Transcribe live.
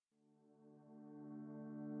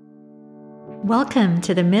Welcome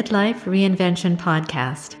to the Midlife Reinvention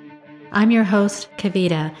Podcast. I'm your host,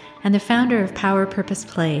 Kavita, and the founder of Power Purpose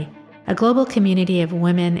Play, a global community of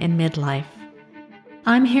women in midlife.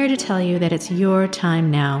 I'm here to tell you that it's your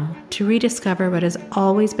time now to rediscover what has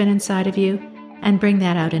always been inside of you and bring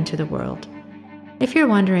that out into the world. If you're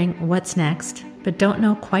wondering what's next, but don't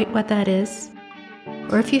know quite what that is,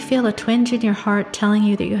 or if you feel a twinge in your heart telling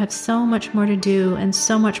you that you have so much more to do and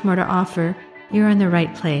so much more to offer, you're in the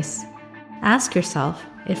right place. Ask yourself,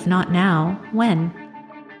 if not now, when?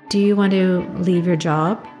 Do you want to leave your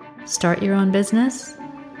job, start your own business,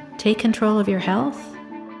 take control of your health,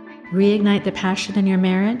 reignite the passion in your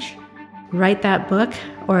marriage, write that book,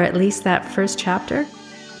 or at least that first chapter?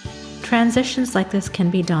 Transitions like this can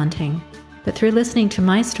be daunting, but through listening to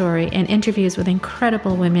my story and interviews with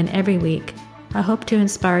incredible women every week, I hope to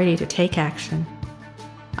inspire you to take action.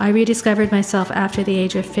 I rediscovered myself after the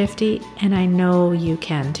age of 50, and I know you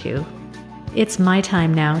can too. It's my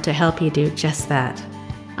time now to help you do just that.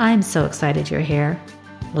 I'm so excited you're here.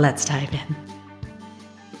 Let's dive in.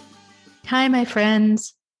 Hi, my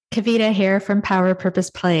friends. Kavita here from Power Purpose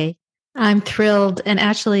Play. I'm thrilled and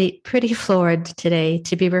actually pretty floored today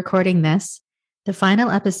to be recording this, the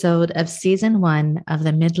final episode of Season 1 of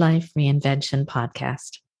the Midlife Reinvention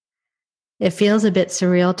Podcast. It feels a bit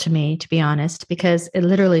surreal to me, to be honest, because it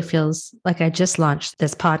literally feels like I just launched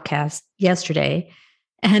this podcast yesterday.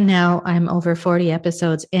 And now I'm over 40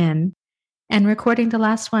 episodes in and recording the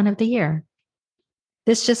last one of the year.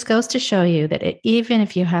 This just goes to show you that even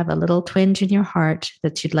if you have a little twinge in your heart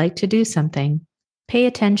that you'd like to do something, pay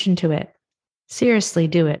attention to it. Seriously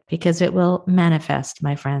do it because it will manifest,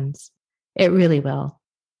 my friends. It really will.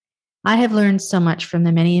 I have learned so much from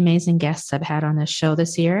the many amazing guests I've had on this show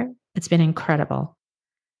this year. It's been incredible.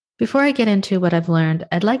 Before I get into what I've learned,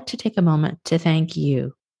 I'd like to take a moment to thank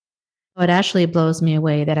you. It actually blows me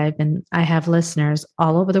away that I have listeners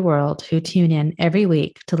all over the world who tune in every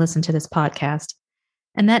week to listen to this podcast.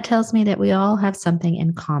 And that tells me that we all have something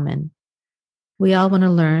in common. We all want to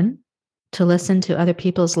learn, to listen to other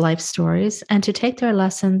people's life stories, and to take their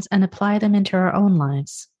lessons and apply them into our own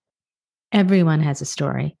lives. Everyone has a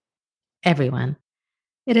story. Everyone.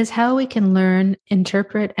 It is how we can learn,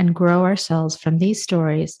 interpret, and grow ourselves from these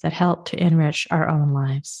stories that help to enrich our own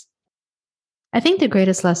lives. I think the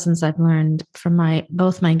greatest lessons I've learned from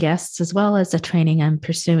both my guests as well as the training I'm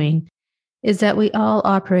pursuing is that we all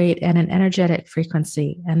operate at an energetic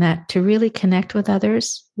frequency, and that to really connect with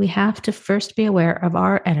others, we have to first be aware of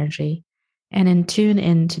our energy and in tune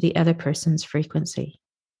into the other person's frequency.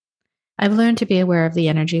 I've learned to be aware of the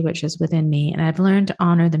energy which is within me, and I've learned to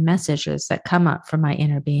honor the messages that come up from my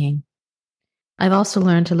inner being. I've also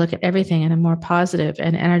learned to look at everything in a more positive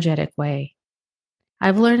and energetic way.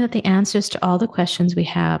 I've learned that the answers to all the questions we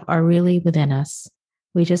have are really within us.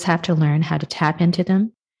 We just have to learn how to tap into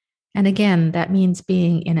them. And again, that means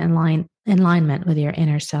being in alignment with your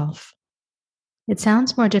inner self. It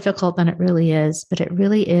sounds more difficult than it really is, but it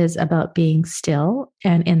really is about being still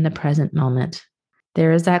and in the present moment.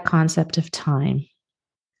 There is that concept of time.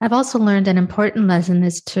 I've also learned an important lesson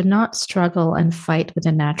is to not struggle and fight with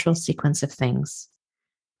the natural sequence of things.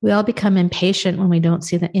 We all become impatient when we don't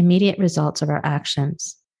see the immediate results of our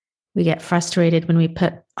actions. We get frustrated when we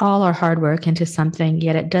put all our hard work into something,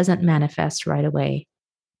 yet it doesn't manifest right away.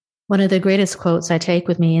 One of the greatest quotes I take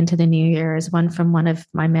with me into the new year is one from one of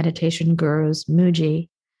my meditation gurus, Muji,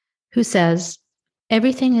 who says,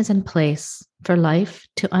 "Everything is in place for life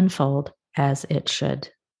to unfold as it should."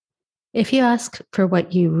 If you ask for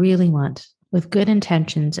what you really want with good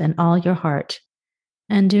intentions and all your heart,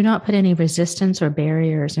 and do not put any resistance or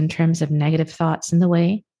barriers in terms of negative thoughts in the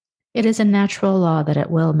way, it is a natural law that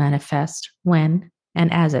it will manifest when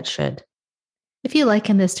and as it should. If you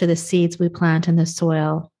liken this to the seeds we plant in the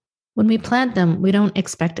soil, when we plant them, we don't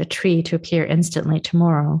expect a tree to appear instantly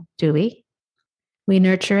tomorrow, do we? We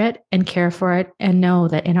nurture it and care for it and know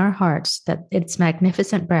that in our hearts that its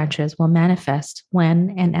magnificent branches will manifest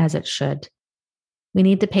when and as it should. We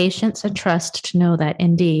need the patience and trust to know that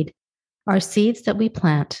indeed, our seeds that we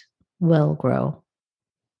plant will grow.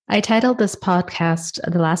 I titled this podcast,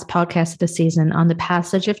 the last podcast of the season, on the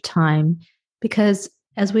passage of time, because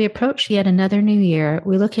as we approach yet another new year,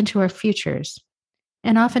 we look into our futures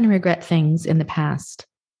and often regret things in the past.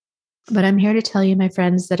 But I'm here to tell you, my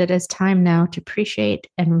friends, that it is time now to appreciate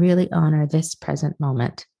and really honor this present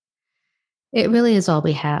moment. It really is all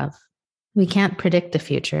we have. We can't predict the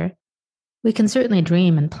future. We can certainly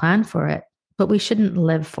dream and plan for it, but we shouldn't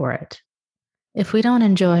live for it. If we don't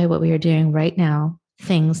enjoy what we are doing right now,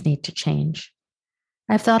 things need to change.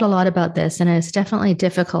 I've thought a lot about this, and it's definitely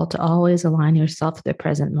difficult to always align yourself with the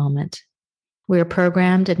present moment. We're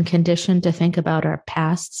programmed and conditioned to think about our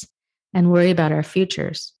pasts and worry about our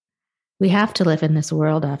futures. We have to live in this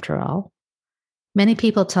world after all. Many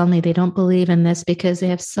people tell me they don't believe in this because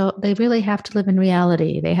they really have to live in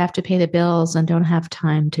reality. They have to pay the bills and don't have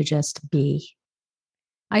time to just be.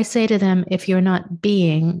 I say to them, if you're not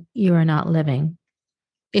being, you are not living.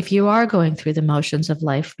 If you are going through the motions of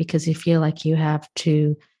life because you feel like you have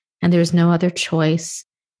to and there's no other choice,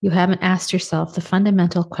 you haven't asked yourself the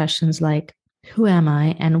fundamental questions like, who am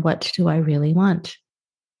I and what do I really want?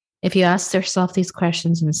 If you ask yourself these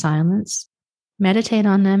questions in silence, meditate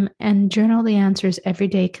on them, and journal the answers every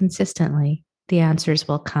day consistently, the answers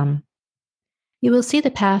will come. You will see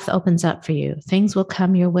the path opens up for you. Things will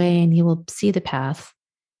come your way and you will see the path.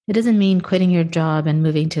 It doesn't mean quitting your job and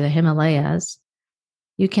moving to the Himalayas.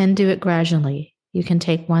 You can do it gradually. You can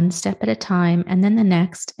take one step at a time and then the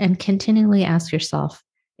next and continually ask yourself,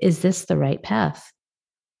 is this the right path?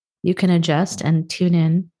 You can adjust and tune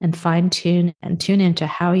in and fine tune and tune into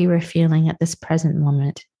how you are feeling at this present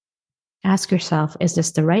moment. Ask yourself, is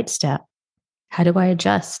this the right step? How do I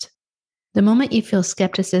adjust? The moment you feel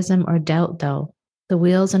skepticism or doubt, though, the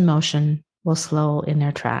wheels in motion will slow in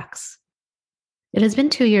their tracks. It has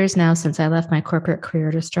been 2 years now since I left my corporate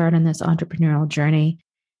career to start on this entrepreneurial journey,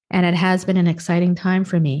 and it has been an exciting time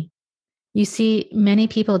for me. You see, many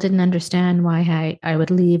people didn't understand why I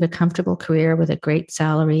would leave a comfortable career with a great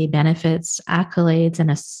salary, benefits, accolades, and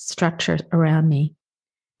a structure around me.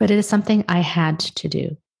 But it is something I had to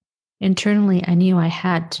do. Internally, I knew I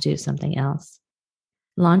had to do something else.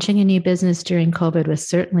 Launching a new business during COVID was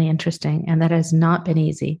certainly interesting, and that has not been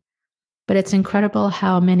easy. But it's incredible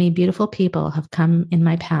how many beautiful people have come in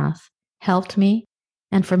my path, helped me,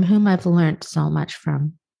 and from whom I've learned so much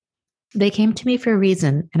from. They came to me for a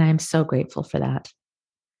reason, and I am so grateful for that.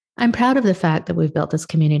 I'm proud of the fact that we've built this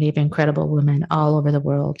community of incredible women all over the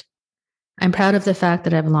world. I'm proud of the fact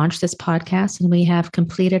that I've launched this podcast and we have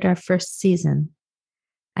completed our first season.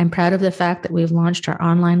 I'm proud of the fact that we've launched our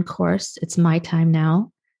online course, It's My Time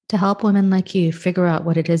Now, to help women like you figure out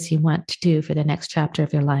what it is you want to do for the next chapter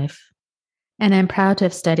of your life. And I'm proud to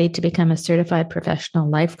have studied to become a certified professional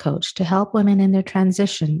life coach to help women in their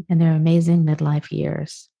transition in their amazing midlife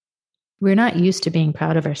years. We're not used to being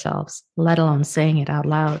proud of ourselves, let alone saying it out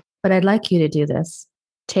loud. But I'd like you to do this.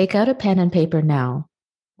 Take out a pen and paper now.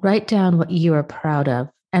 Write down what you are proud of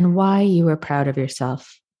and why you are proud of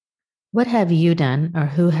yourself. What have you done or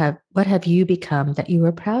what have you become that you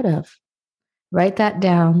are proud of? Write that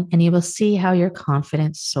down and you will see how your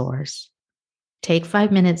confidence soars. Take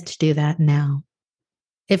 5 minutes to do that now.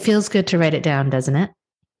 It feels good to write it down, doesn't it?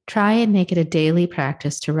 Try and make it a daily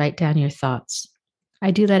practice to write down your thoughts. I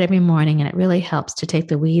do that every morning, and it really helps to take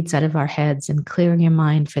the weeds out of our heads and clear your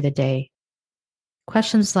mind for the day.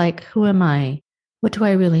 Questions like, who am I? What do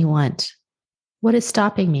I really want? What is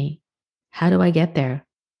stopping me? How do I get there?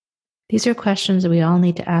 These are questions that we all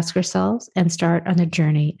need to ask ourselves and start on the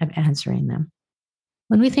journey of answering them.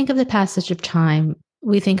 When we think of the passage of time,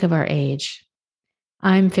 we think of our age.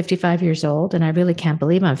 I'm 55 years old, and I really can't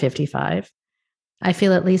believe I'm 55. I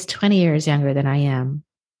feel at least 20 years younger than I am.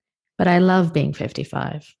 But I love being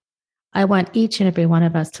 55. I want each and every one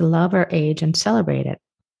of us to love our age and celebrate it.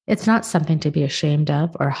 It's not something to be ashamed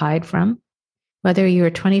of or hide from. Whether you're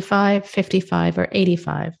 25, 55, or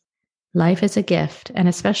 85, life is a gift. And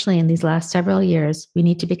especially in these last several years, we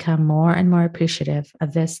need to become more and more appreciative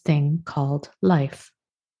of this thing called life.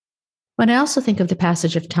 When I also think of the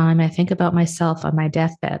passage of time, I think about myself on my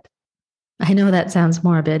deathbed. I know that sounds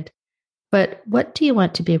morbid, but what do you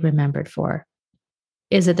want to be remembered for?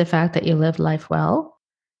 Is it the fact that you lived life well?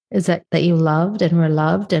 Is it that you loved and were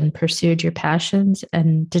loved and pursued your passions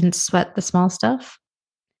and didn't sweat the small stuff?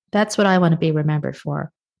 That's what I want to be remembered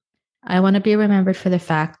for. I want to be remembered for the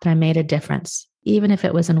fact that I made a difference, even if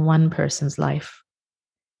it was in one person's life.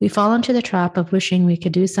 We fall into the trap of wishing we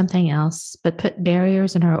could do something else, but put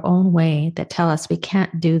barriers in our own way that tell us we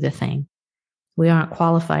can't do the thing. We aren't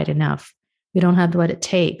qualified enough. We don't have what it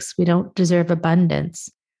takes. We don't deserve abundance.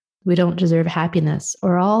 We don't deserve happiness,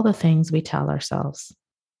 or all the things we tell ourselves.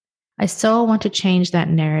 I so want to change that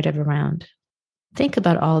narrative around. Think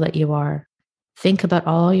about all that you are. Think about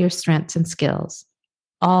all your strengths and skills,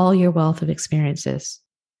 all your wealth of experiences.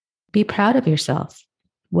 Be proud of yourself.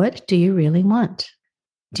 What do you really want?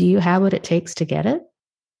 Do you have what it takes to get it?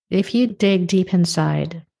 If you dig deep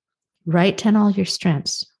inside, write down all your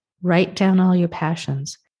strengths, write down all your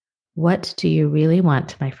passions. What do you really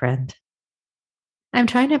want, my friend? I'm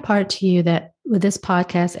trying to impart to you that with this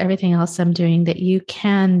podcast, everything else I'm doing, that you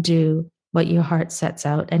can do what your heart sets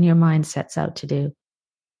out and your mind sets out to do.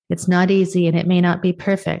 It's not easy and it may not be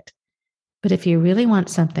perfect, but if you really want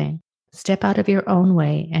something, Step out of your own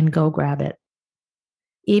way and go grab it.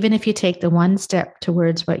 Even if you take the one step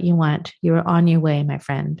towards what you want, you are on your way, my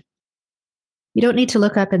friend. You don't need to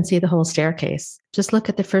look up and see the whole staircase. Just look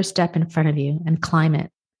at the first step in front of you and climb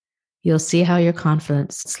it. You'll see how your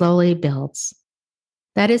confidence slowly builds.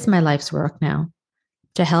 That is my life's work now,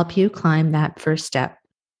 to help you climb that first step.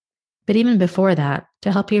 But even before that,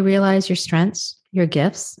 to help you realize your strengths, your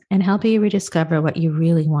gifts, and help you rediscover what you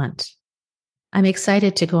really want. I'm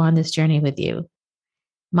excited to go on this journey with you.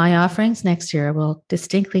 My offerings next year will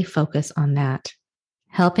distinctly focus on that,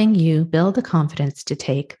 helping you build the confidence to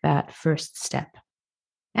take that first step.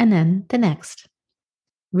 And then the next.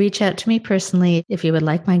 Reach out to me personally if you would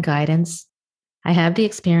like my guidance. I have the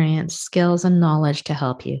experience, skills, and knowledge to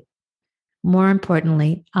help you. More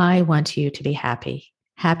importantly, I want you to be happy,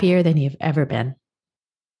 happier than you've ever been.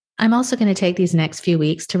 I'm also going to take these next few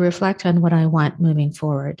weeks to reflect on what I want moving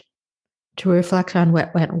forward, to reflect on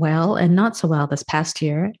what went well and not so well this past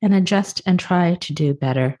year, and adjust and try to do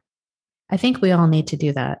better. I think we all need to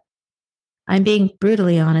do that. I'm being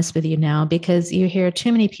brutally honest with you now because you hear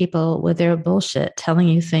too many people with their bullshit telling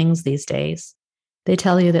you things these days. They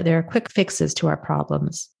tell you that there are quick fixes to our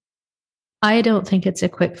problems. I don't think it's a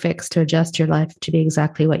quick fix to adjust your life to be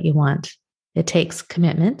exactly what you want. It takes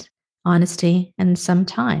commitment, honesty, and some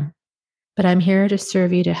time. But I'm here to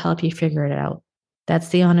serve you to help you figure it out. That's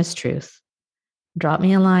the honest truth. Drop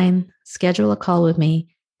me a line, schedule a call with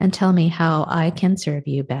me, and tell me how I can serve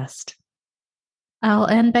you best. I'll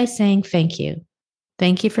end by saying thank you.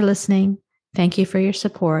 Thank you for listening. Thank you for your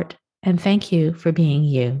support. And thank you for being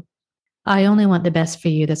you. I only want the best for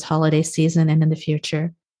you this holiday season and in the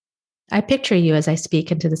future. I picture you as I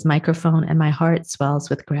speak into this microphone, and my heart swells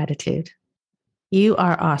with gratitude. You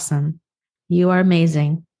are awesome. You are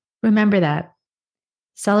amazing. Remember that.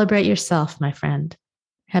 Celebrate yourself, my friend.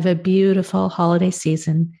 Have a beautiful holiday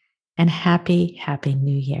season and happy, happy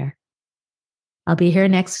new year. I'll be here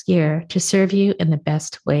next year to serve you in the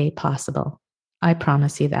best way possible. I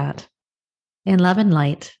promise you that. In love and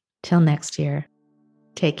light, till next year.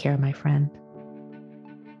 Take care, my friend.